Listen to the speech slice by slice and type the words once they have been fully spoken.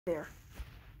there.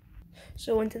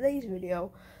 So in today's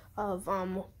video of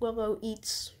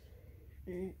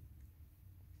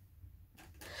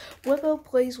Willow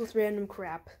plays with random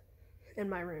crap in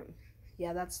my room.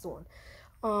 Yeah, that's the one.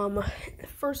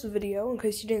 First video, in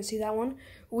case you didn't see that one,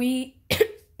 we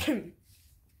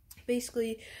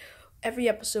basically every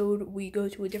episode we go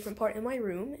to a different part in my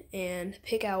room and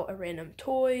pick out a random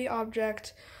toy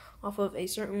object off of a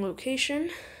certain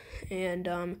location, and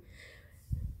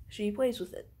she plays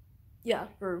with it. Yeah,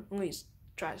 or at least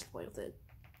tries to play with it.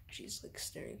 She's like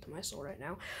staring into my soul right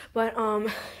now. But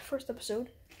first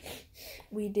episode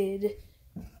we did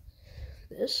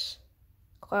this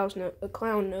a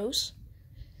clown nose.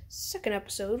 Second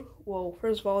episode, well,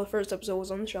 first of all, the first episode was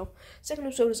on the shelf. Second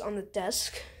episode is on the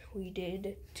desk. We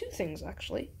did two things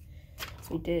actually.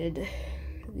 We did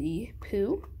the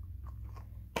poo.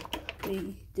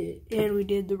 We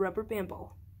did the rubber band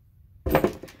ball.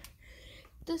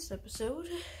 This episode,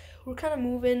 we're kind of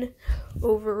moving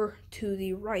over to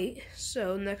the right.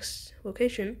 So next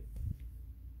location,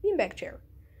 beanbag chair.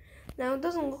 Now it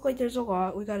doesn't look like there's a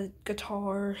lot. We got a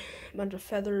guitar, a bunch of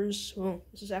feathers. Well,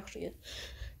 this is actually a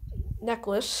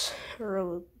necklace or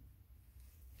a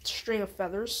string of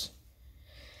feathers.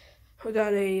 We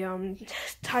got a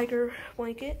tiger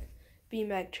blanket,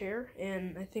 beanbag chair,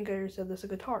 and I think I already said this, a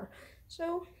guitar.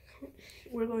 So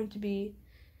we're going to be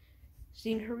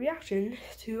seeing her reaction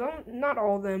to not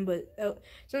all of them, but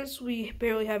since we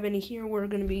barely have any here, we're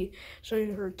going to be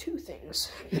showing her two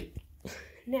things.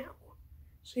 Now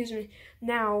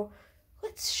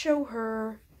let's show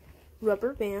her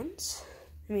rubber bands.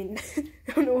 I mean,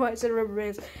 I don't know why I said rubber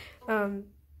bands.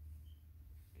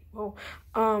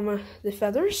 The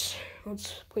feathers.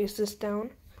 Let's place this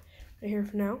down right here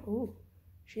for now. Ooh,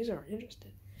 she's already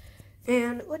interested.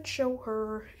 And let's show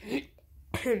her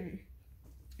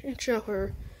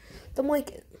the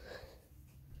blanket.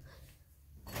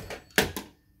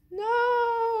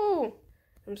 No!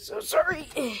 I'm so sorry,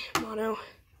 Mono.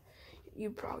 You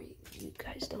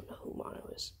guys don't know who Mono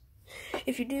is.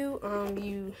 If you do,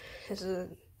 as a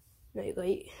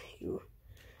nightlight,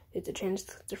 it's a change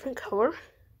to a different color.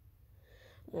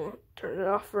 We'll turn it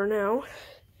off for now.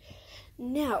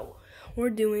 Now, we're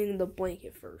doing the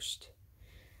blanket first.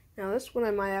 Now, this one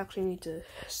I might actually need to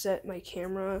set my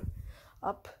camera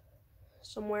up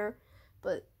somewhere,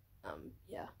 but,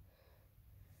 yeah.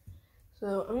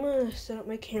 So, I'm gonna set up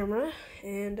my camera,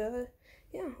 and,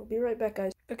 yeah, I'll be right back,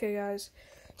 guys. Okay, guys,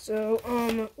 so,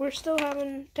 we're still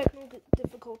having technical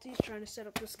difficulties trying to set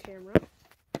up this camera.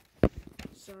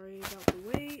 Sorry about the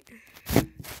wait.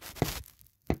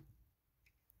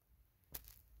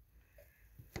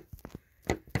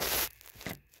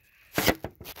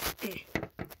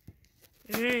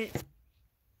 Alright.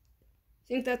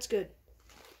 Think that's good.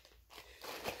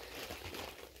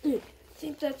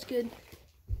 Think that's good.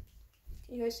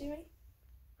 Can you guys see me?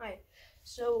 Alright.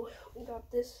 So we got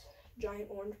this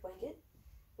giant orange blanket.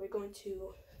 We're going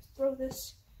to throw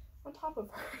this on top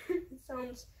of her. It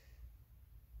sounds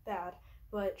bad,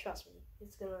 but trust me,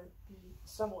 it's gonna be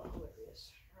somewhat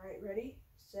hilarious. Alright, ready,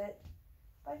 set,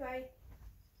 bye-bye.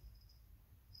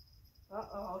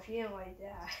 Uh-oh, she didn't like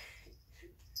that.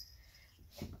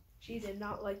 She did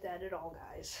not like that at all,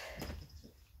 guys.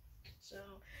 So,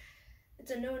 it's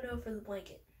a no-no for the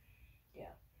blanket.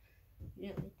 Yeah.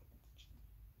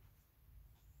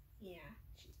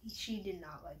 She did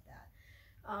not like that.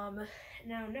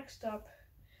 Now, next up,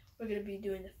 we're going to be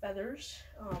doing the feathers.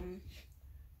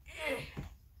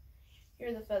 Here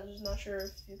are the feathers. Not sure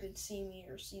if you could see me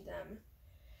or see them.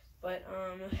 But,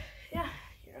 yeah.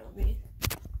 Here, let me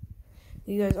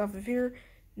get you guys off of here.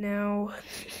 Now,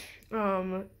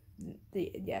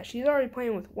 she's already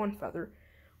playing with one feather.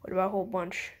 What about a whole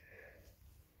bunch?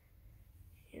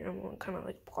 You know, I'm gonna kind of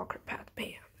like block her path.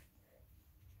 Bam.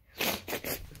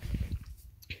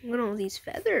 Look at all these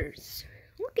feathers.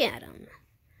 Look at them.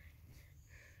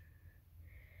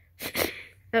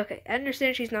 Okay, I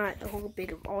understand she's not a whole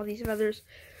big of all these feathers.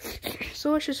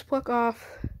 So let's just pluck off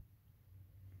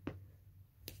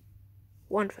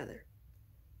one feather.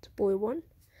 It's a boy one.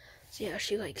 See how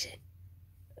she likes it.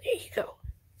 There you go.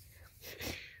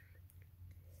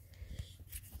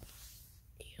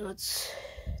 Let's.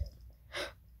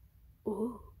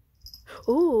 Ooh.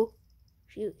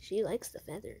 She likes the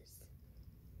feathers.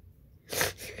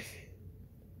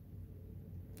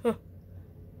 Huh.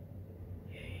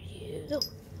 There you go.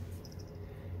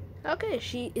 Okay,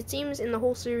 it seems in the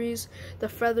whole series the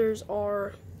feathers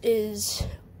is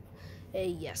a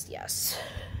yes.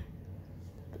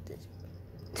 Put this.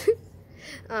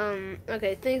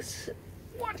 Okay, thanks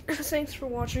for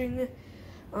watching.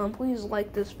 Please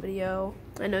like this video.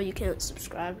 I know you can't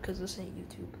subscribe because this ain't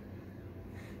YouTube.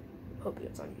 Hope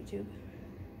it's on YouTube.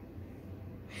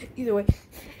 Either way,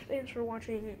 thanks for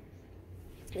watching,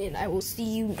 and I will see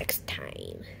you next time.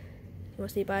 You want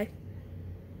to say bye?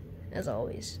 As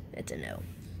always, it's a no.